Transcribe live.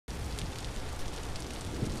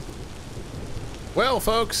Well,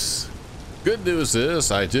 folks, good news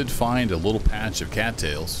is I did find a little patch of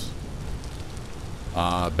cattails.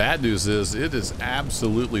 Bad news is it is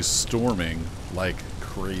absolutely storming like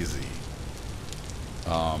crazy.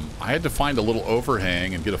 I had to find a little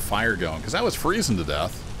overhang and get a fire going because I was freezing to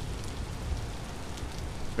death.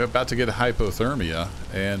 We're about to get a hypothermia,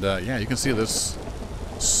 and yeah, you can see this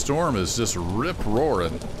storm is just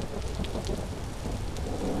rip-roaring.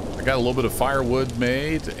 I got a little bit of firewood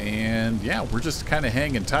made, and yeah, we're just kind of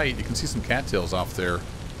hanging tight. You can see some cattails off there,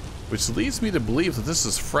 which leads me to believe that this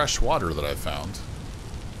is fresh water that I found.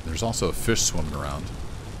 There's also a fish swimming around.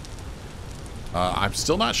 I'm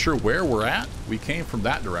still not sure where we're at. We came from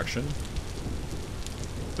that direction,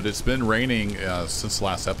 but it's been raining since the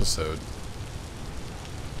last episode.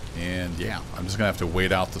 And yeah, I'm just gonna have to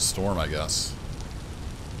wait out the storm, I guess.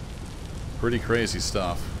 Pretty crazy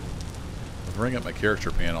stuff. I'll bring up my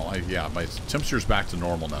character panel. Yeah, my temperature's back to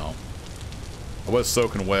normal now. I was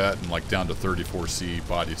soaking wet and like down to 34°C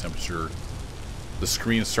body temperature. The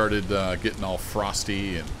screen started getting all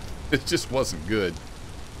frosty, and it just wasn't good.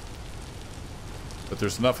 But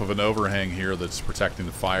there's enough of an overhang here that's protecting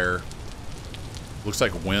the fire. Looks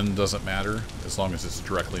like wind doesn't matter as long as it's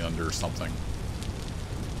directly under something.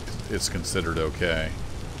 It's considered okay.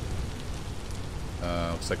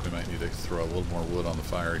 Looks like we might need to throw a little more wood on the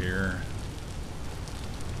fire here.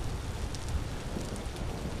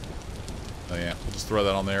 Oh yeah, we'll just throw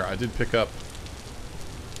that on there. I did pick up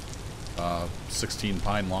 16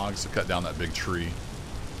 pine logs to cut down that big tree.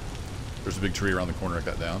 There's a big tree around the corner I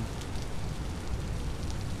cut down.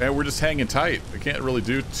 And we're just hanging tight. We can't really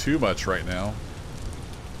do too much right now.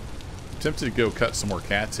 I'm tempted to go cut some more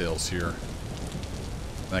cattails here.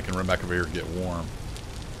 And I can run back over here and get warm.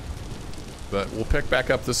 But we'll pick back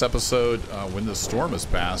up this episode when the storm has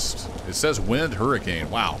passed. It says wind, hurricane.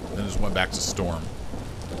 Wow. Then it just went back to storm.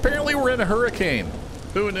 Apparently we're in a hurricane.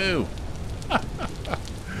 Who knew?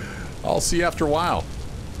 I'll see you after a while.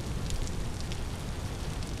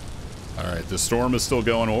 Alright, the storm is still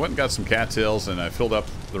going. I went and got some cattails, and I filled up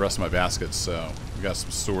the rest of my baskets, so we got some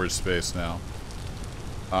storage space now.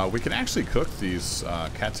 We can actually cook these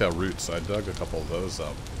cattail roots, so I dug a couple of those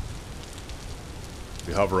up.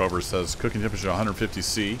 We hover over, it says cooking temperature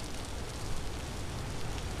 150°C.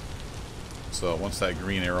 So once that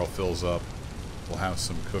green arrow fills up, we'll have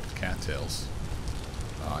some cooked cattails.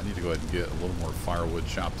 I need to go ahead and get a little more firewood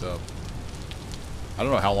chopped up. I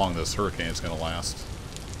don't know how long this hurricane is going to last.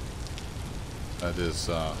 That is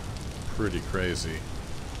pretty crazy.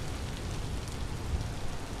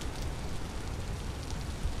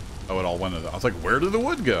 Oh, it all went in. I was like, where did the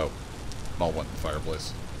wood go? It all went in the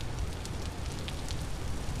fireplace.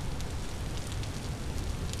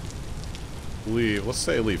 Let's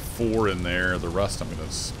say I leave 4 in there. The rest I'm going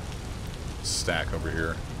to stack over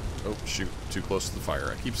here. Oh, shoot. Too close to the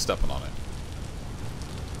fire. I keep stepping on it.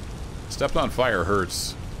 Stepping on fire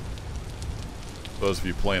hurts. Those of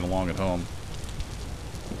you playing along at home.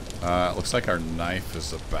 Looks like our knife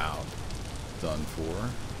is about done for.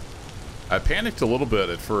 I panicked a little bit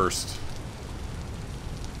at first.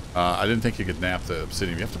 I didn't think you could nap the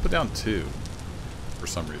obsidian. You have to put down 2 for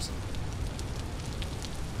some reason.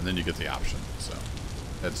 And then you get the option, so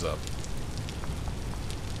heads up.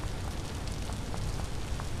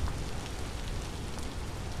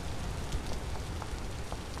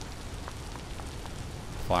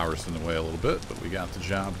 Flowers in the way a little bit, but we got the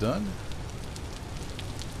job done.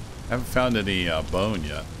 Haven't found any bone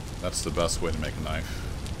yet. That's the best way to make a knife.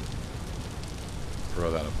 Throw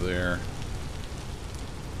that up there.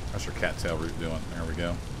 How's your cattail root doing? There we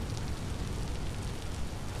go.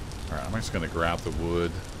 Alright, I'm just going to grab the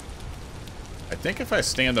wood. I think if I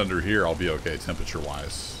stand under here, I'll be okay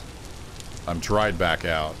temperature-wise. I'm dried back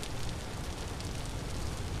out.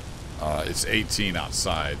 It's 18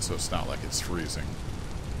 outside, so it's not like it's freezing.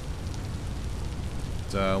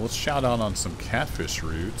 Let's shout out on some catfish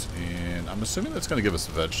root, and I'm assuming that's going to give us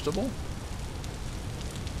a vegetable.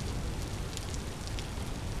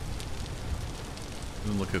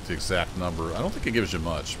 Didn't look at the exact number. I don't think it gives you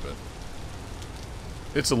much, but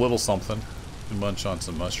it's a little something to munch on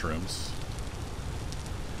some mushrooms.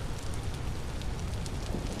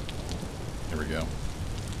 Here we go.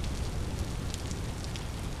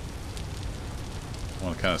 I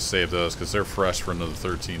want to kind of save those because they're fresh for another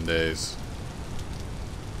 13 days.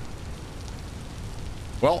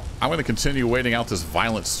 Well, I'm going to continue waiting out this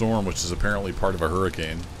violent storm, which is apparently part of a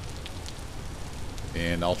hurricane.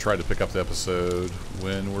 And I'll try to pick up the episode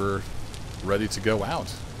when we're ready to go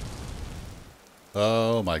out.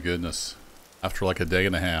 Oh my goodness. After like a day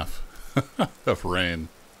and a half of rain.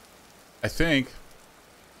 I think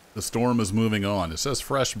The storm is moving on. It says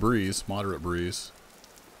fresh breeze, moderate breeze.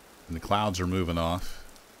 And the clouds are moving off.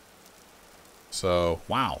 So,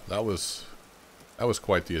 wow, that was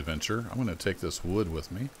quite the adventure. I'm going to take this wood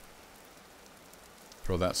with me.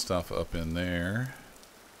 Throw that stuff up in there.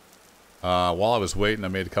 While I was waiting, I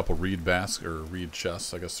made a couple reed reed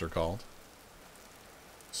chests, I guess they're called.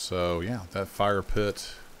 So, yeah, that fire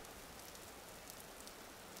pit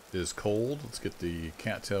is cold. Let's get the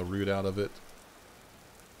cattail root out of it.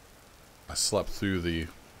 I slept through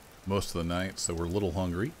most of the night, so we're a little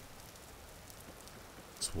hungry.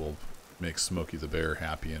 So we'll make Smokey the Bear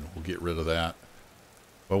happy, and we'll get rid of that.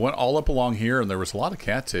 But I went all up along here, and there was a lot of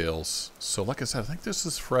cattails. So, like I said, I think this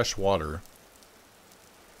is fresh water.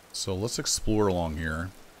 So let's explore along here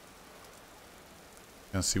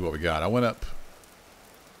and see what we got. I went up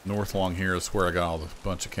north along here. That's where I got a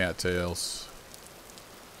bunch of cattails.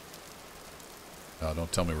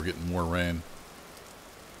 Don't tell me we're getting more rain.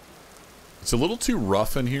 It's a little too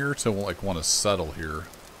rough in here to like want to settle here.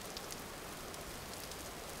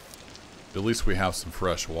 At least we have some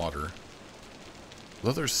fresh water.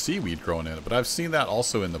 Although there's seaweed growing in it, but I've seen that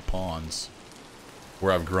also in the ponds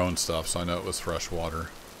where I've grown stuff, so I know it was fresh water.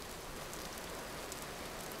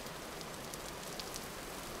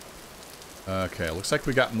 Okay, looks like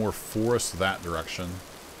we got more forest that direction.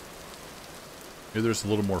 Maybe there's a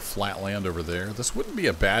little more flat land over there. This wouldn't be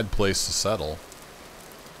a bad place to settle.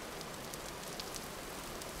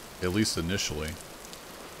 At least initially.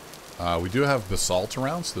 We do have basalt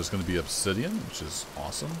around, so there's going to be obsidian, which is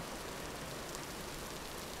awesome.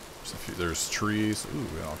 There's trees. Ooh,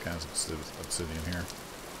 we got all kinds of obsidian here.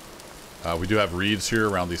 We do have reeds here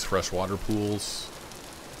around these freshwater pools.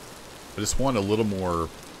 I just want a little more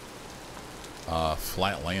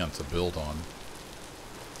flat land to build on.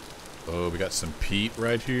 Oh, we got some peat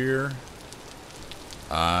right here.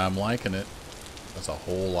 I'm liking it. That's a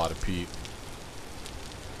whole lot of peat.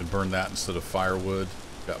 Can burn that instead of firewood.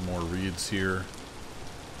 Got more reeds here.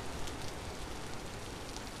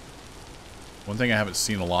 One thing I haven't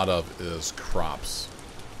seen a lot of is crops.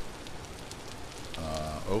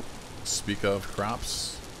 Oh, speak of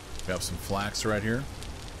crops, we have some flax right here.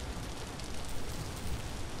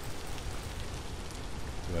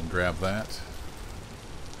 Go ahead and grab that.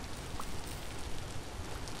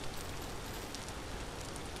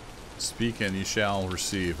 Speak and you shall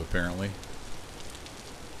receive, apparently.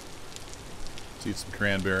 Let's eat some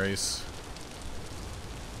cranberries.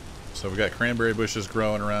 So we got cranberry bushes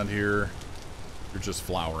growing around here. They're just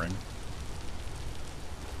flowering.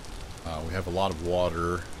 We have a lot of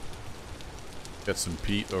water. Get some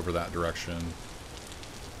peat over that direction.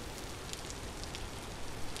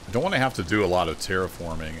 I don't want to have to do a lot of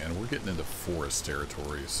terraforming, and we're getting into forest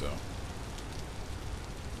territory, so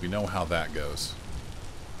we know how that goes.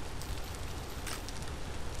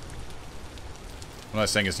 What I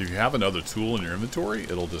was saying is if you have another tool in your inventory,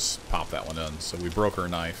 it'll just pop that one in. So we broke our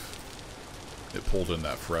knife. It pulled in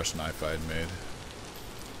that fresh knife I had made.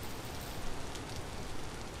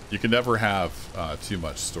 You can never have too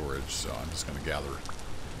much storage, so I'm just going to gather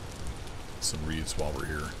some reeds while we're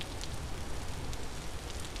here.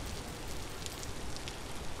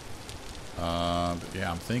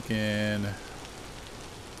 Yeah, I'm thinking...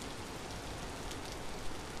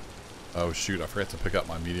 Oh shoot, I forgot to pick up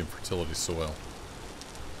my medium fertility soil.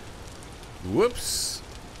 Whoops!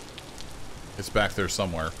 It's back there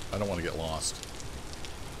somewhere. I don't want to get lost.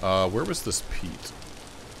 Where was this peat?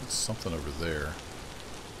 It's something over there.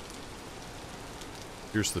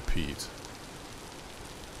 Here's the peat.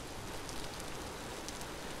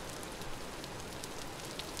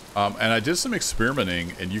 And I did some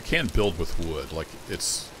experimenting, and you can build with wood. Like,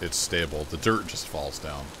 it's stable. The dirt just falls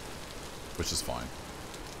down, which is fine.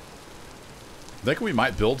 I think we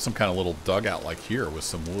might build some kind of little dugout like here with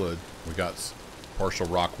some wood. We got partial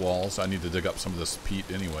rock walls. I need to dig up some of this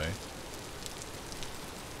peat anyway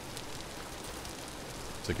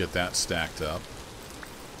to get that stacked up.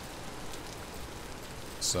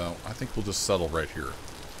 So I think we'll just settle right here.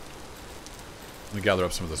 Let me gather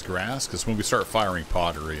up some of this grass, because when we start firing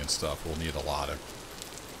pottery and stuff, we'll need a lot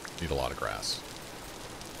of grass.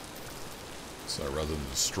 So rather than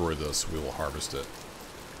destroy this, we will harvest it.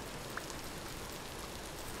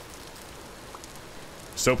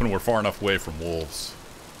 Just hoping we're far enough away from wolves.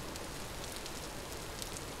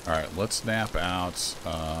 Alright, let's snap out.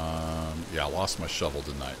 Yeah, I lost my shovel,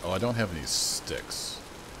 didn't I? Oh, I don't have any sticks.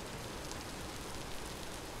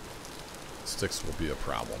 Sticks will be a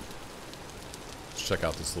problem. Let's check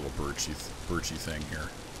out this little birchy thing here.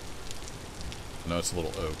 No, it's a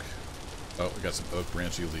little oak. Oh, we got some oak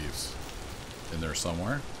branchy leaves in there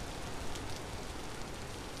somewhere.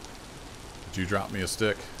 Did you drop me a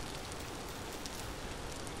stick?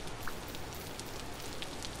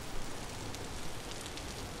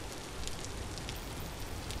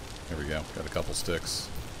 There we go. Got a couple sticks.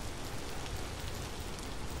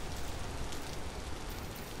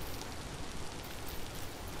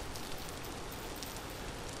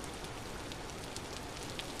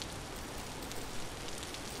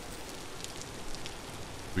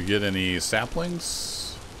 We get any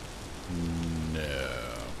saplings? No.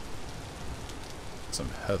 Some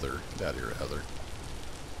heather. Get out of here, heather.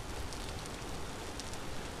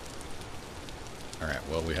 Alright,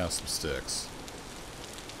 well, we have some sticks.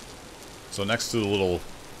 So next to the little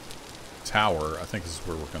tower, I think this is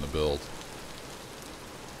where we're going to build.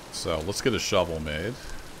 So let's get a shovel made.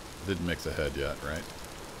 Didn't make the head yet, right?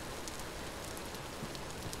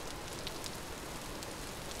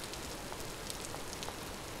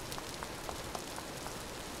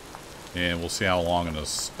 And we'll see how long an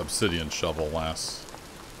obsidian shovel lasts.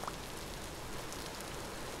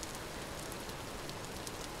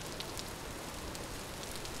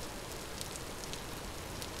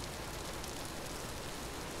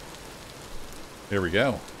 There we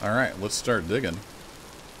go. Alright, let's start digging.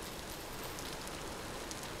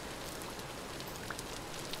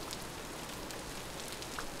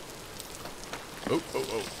 Oh.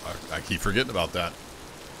 I keep forgetting about that.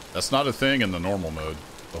 That's not a thing in the normal mode.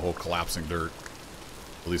 The whole collapsing dirt.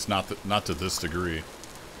 At least not to this degree.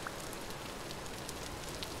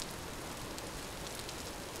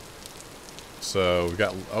 So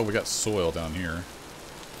we got soil down here.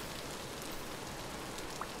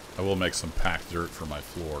 I will make some packed dirt for my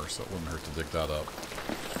floor, so it wouldn't hurt to dig that up.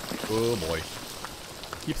 Oh boy.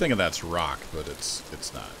 I keep thinking that's rock, but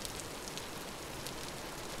it's not.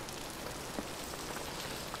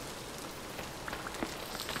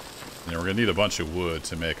 And we're going to need a bunch of wood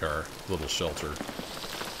to make our little shelter.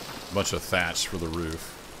 A bunch of thatch for the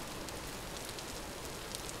roof.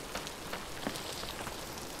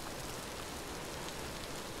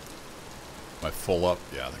 Am I full up?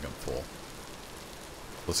 Yeah, I think I'm full.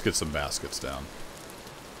 Let's get some baskets down.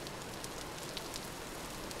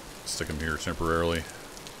 Stick them here temporarily.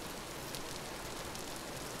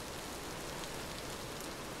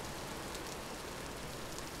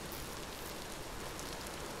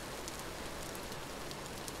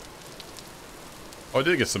 Oh, I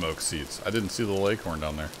did get some oak seeds. I didn't see the acorn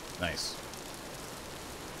down there. Nice.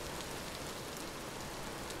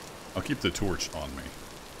 I'll keep the torch on me.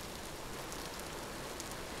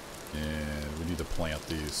 And we need to plant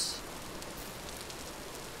these.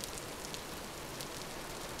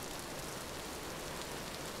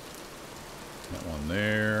 That one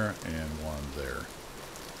there and one there.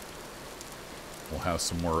 We'll have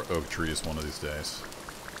some more oak trees one of these days.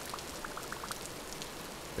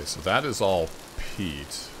 Okay, so that is all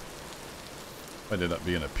peat. Might end up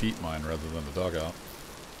being a peat mine rather than a dugout.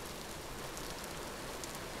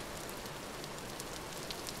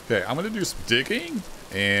 Okay, I'm going to do some digging,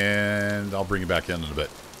 and I'll bring you back in a bit.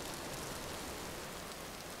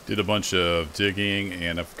 Did a bunch of digging,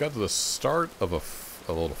 and I've got to the start of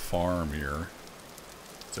a little farm here.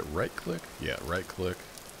 Is it right click? Yeah, right click.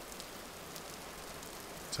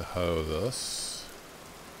 To hoe this.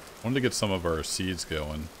 I wanted to get some of our seeds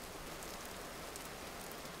going.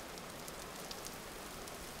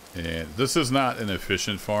 And this is not an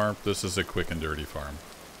efficient farm. This is a quick and dirty farm.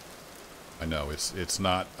 I know it's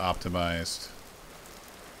not optimized.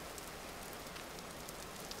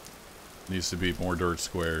 Needs to be more dirt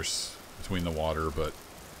squares between the water, but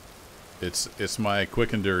it's my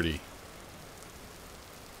quick and dirty.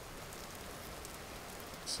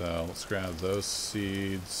 So let's grab those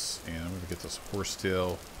seeds, and I'm gonna get this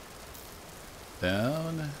horsetail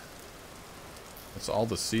down. That's all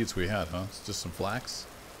the seeds we had, huh? It's just some flax.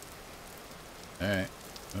 All right,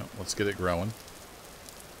 well, let's get it growing.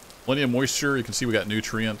 Plenty of moisture. You can see we got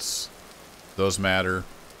nutrients. Those matter.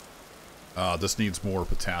 This needs more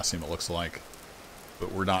potassium, it looks like.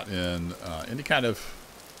 But we're not in any kind of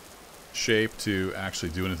shape to actually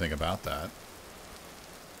do anything about that.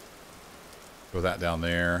 Throw that down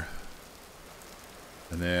there.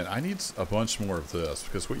 And then I need a bunch more of this,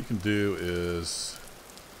 because what you can do is...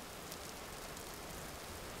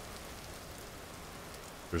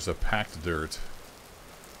 There's a packed dirt.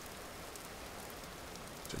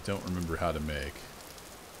 I don't remember how to make.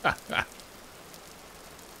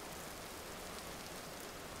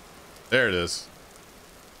 There it is.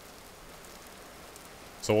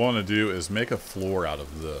 So what I want to do is make a floor out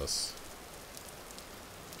of this.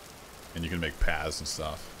 And you can make paths and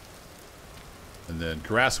stuff. And then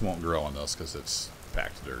grass won't grow on this because it's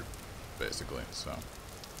packed dirt, basically. So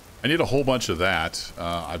I need a whole bunch of that.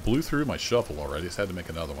 I blew through my shovel already. Just had to make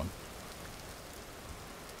another one.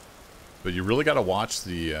 But you really got to watch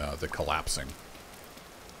the collapsing.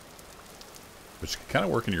 which can kind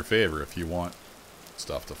of work in your favor if you want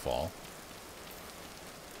stuff to fall.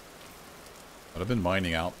 But I've been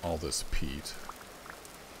mining out all this peat.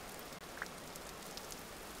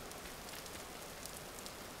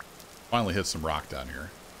 Finally hit some rock down here.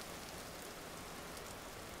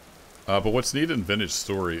 But what's neat in Vintage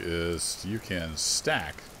Story is you can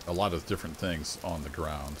stack a lot of different things on the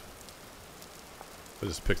ground. I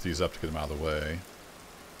just pick these up to get them out of the way.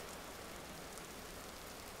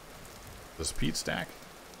 Does peat stack?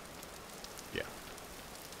 Yeah.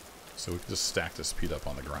 So we can just stack this peat up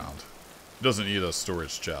on the ground. It doesn't need a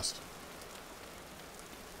storage chest.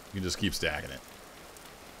 You can just keep stacking it.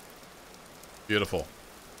 Beautiful.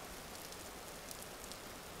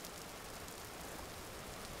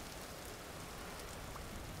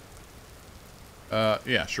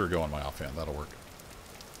 Yeah, sure, go on my offhand. That'll work.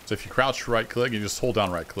 So if you crouch right click, you just hold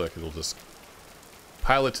down right click, it'll just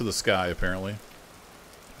pilot to the sky, apparently.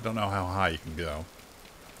 I don't know how high you can go.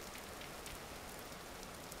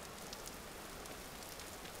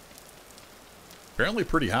 Apparently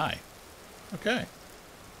pretty high. Okay.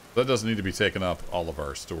 That doesn't need to be taking up all of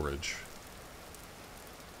our storage.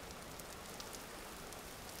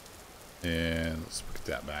 And let's put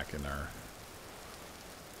that back in there.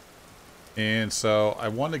 And so I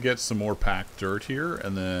want to get some more packed dirt here,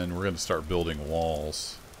 and then we're going to start building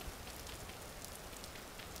walls.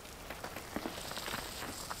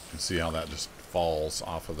 You can see how that just falls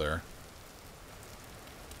off of there.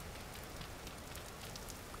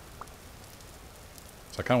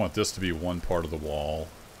 So I kind of want this to be one part of the wall.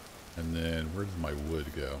 And then where did my wood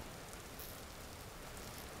go?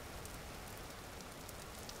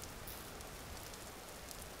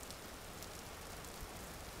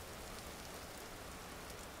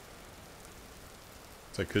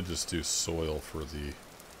 So I could just do soil for the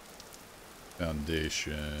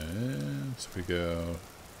foundation. So if we go...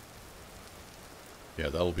 Yeah,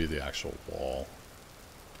 that'll be the actual wall.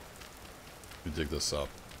 We dig this up.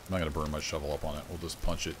 I'm not going to burn my shovel up on it. We'll just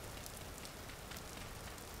punch it.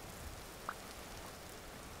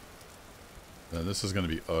 And this is going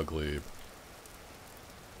to be ugly. If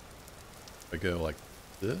I go like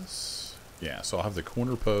this... Yeah, so I'll have the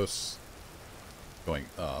corner posts going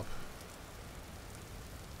up.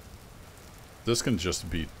 This can just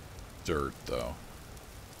be dirt, though.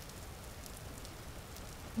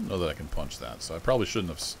 I don't know that I can punch that, so I probably shouldn't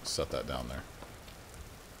have set that down there.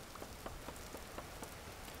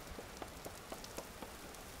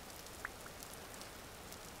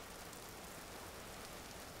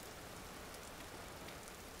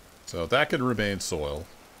 So that can remain soil.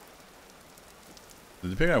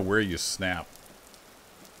 And depending on where you snap,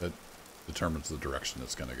 that determines the direction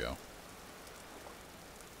it's going to go.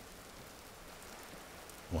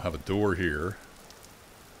 We'll have a door here.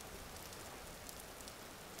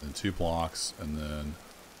 And 2 blocks, and then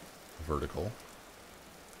vertical.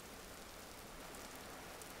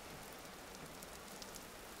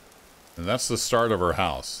 And that's the start of our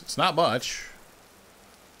house. It's not much,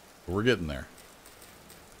 but we're getting there.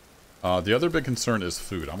 The other big concern is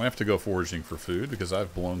food. I'm going to have to go foraging for food because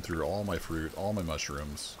I've blown through all my fruit, all my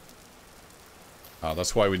mushrooms.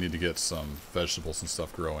 That's why we need to get some vegetables and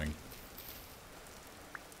stuff growing.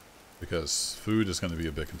 Because food is going to be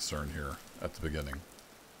a big concern here at the beginning.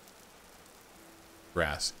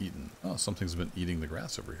 Grass eaten. Oh, something's been eating the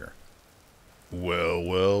grass over here. Well,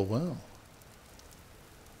 well, well.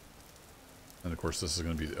 And of course this is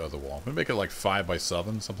going to be the other wall. I'm going to make it like 5 by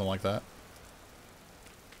 7, something like that.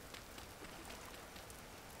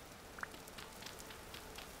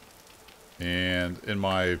 And in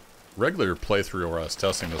my regular playthrough where I was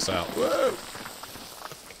testing this out, whoa,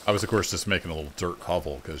 I was of course just making a little dirt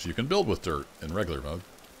hovel because you can build with dirt in regular mode.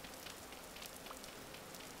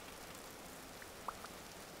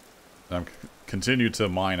 And I'm continue to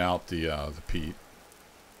mine out the peat.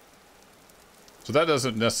 So that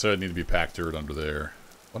doesn't necessarily need to be packed dirt under there.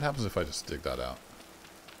 What happens if I just dig that out?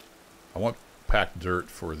 I want packed dirt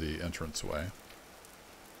for the entranceway.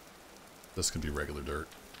 This can be regular dirt.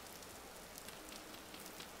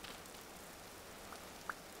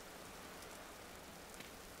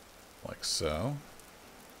 Like so.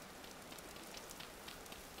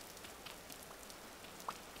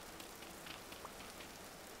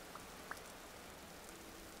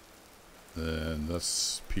 Then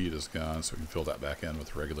this peat is gone, so we can fill that back in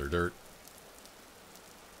with regular dirt.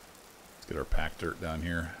 Let's get our packed dirt down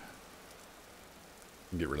here.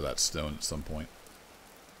 And get rid of that stone at some point.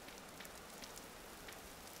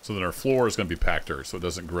 So then our floor is going to be packed dirt, so it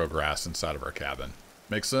doesn't grow grass inside of our cabin.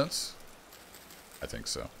 Make sense? I think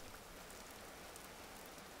so.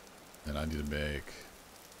 And I need to make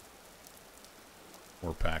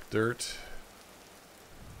more packed dirt.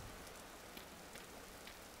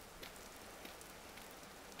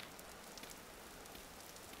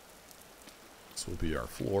 This will be our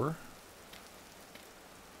floor.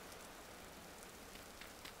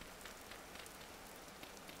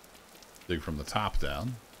 Dig from the top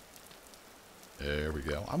down. There we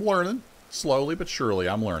go. I'm learning. Slowly but surely,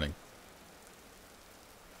 I'm learning.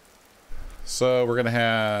 So we're going to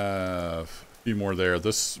have a few more there.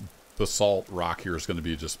 This basalt rock here is going to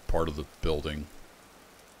be just part of the building.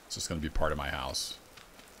 It's just going to be part of my house.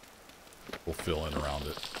 We'll fill in around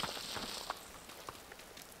it.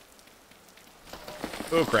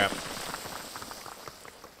 Oh, crap.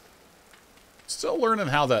 Still learning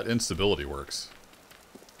how that instability works.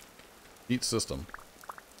 Neat system.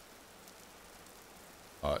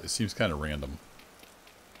 It seems kind of random.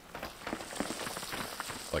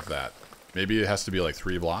 Like that. Maybe it has to be like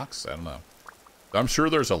 3 blocks? I don't know. I'm sure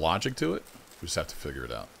there's a logic to it. We just have to figure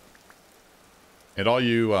it out. And all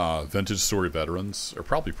you vintage story veterans are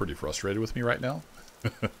probably pretty frustrated with me right now.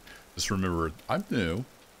 Just remember, I'm new.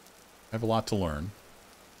 I have a lot to learn.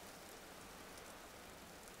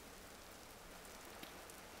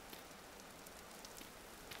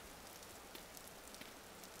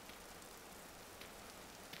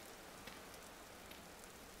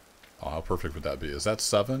 Oh, how perfect would that be? Is that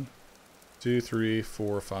 7? 2, 3,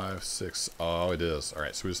 4, 5, 6. Oh, it is. All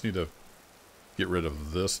right, so we just need to get rid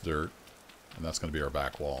of this dirt, and that's going to be our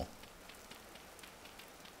back wall.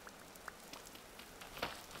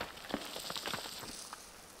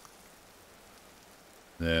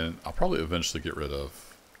 Then I'll probably eventually get rid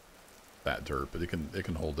of that dirt, but it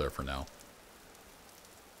can hold there for now.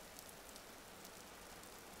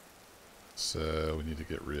 So we need to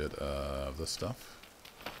get rid of this stuff.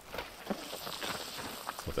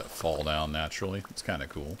 Let that fall down naturally. It's kind of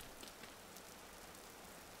cool.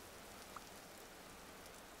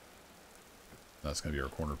 That's going to be our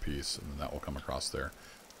corner piece, and then that will come across there.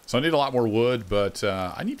 So I need a lot more wood, but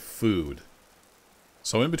I need food.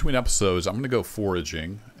 So in between episodes, I'm going to go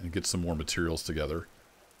foraging and get some more materials together.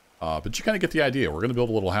 But you kind of get the idea. We're going to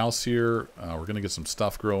build a little house here. We're going to get some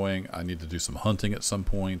stuff growing. I need to do some hunting at some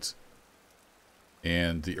point.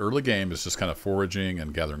 And the early game is just kind of foraging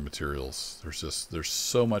and gathering materials. There's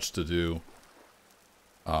so much to do.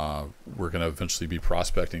 We're going to eventually be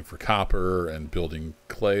prospecting for copper and building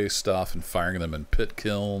clay stuff and firing them in pit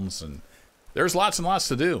kilns. And there's lots and lots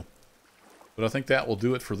to do. But I think that will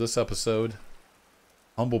do it for this episode.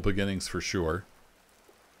 Humble beginnings for sure.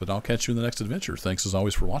 But I'll catch you in the next adventure. Thanks as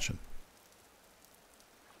always for watching.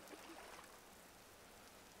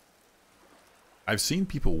 I've seen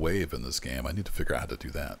people wave in this game. I need to figure out how to do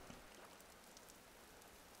that.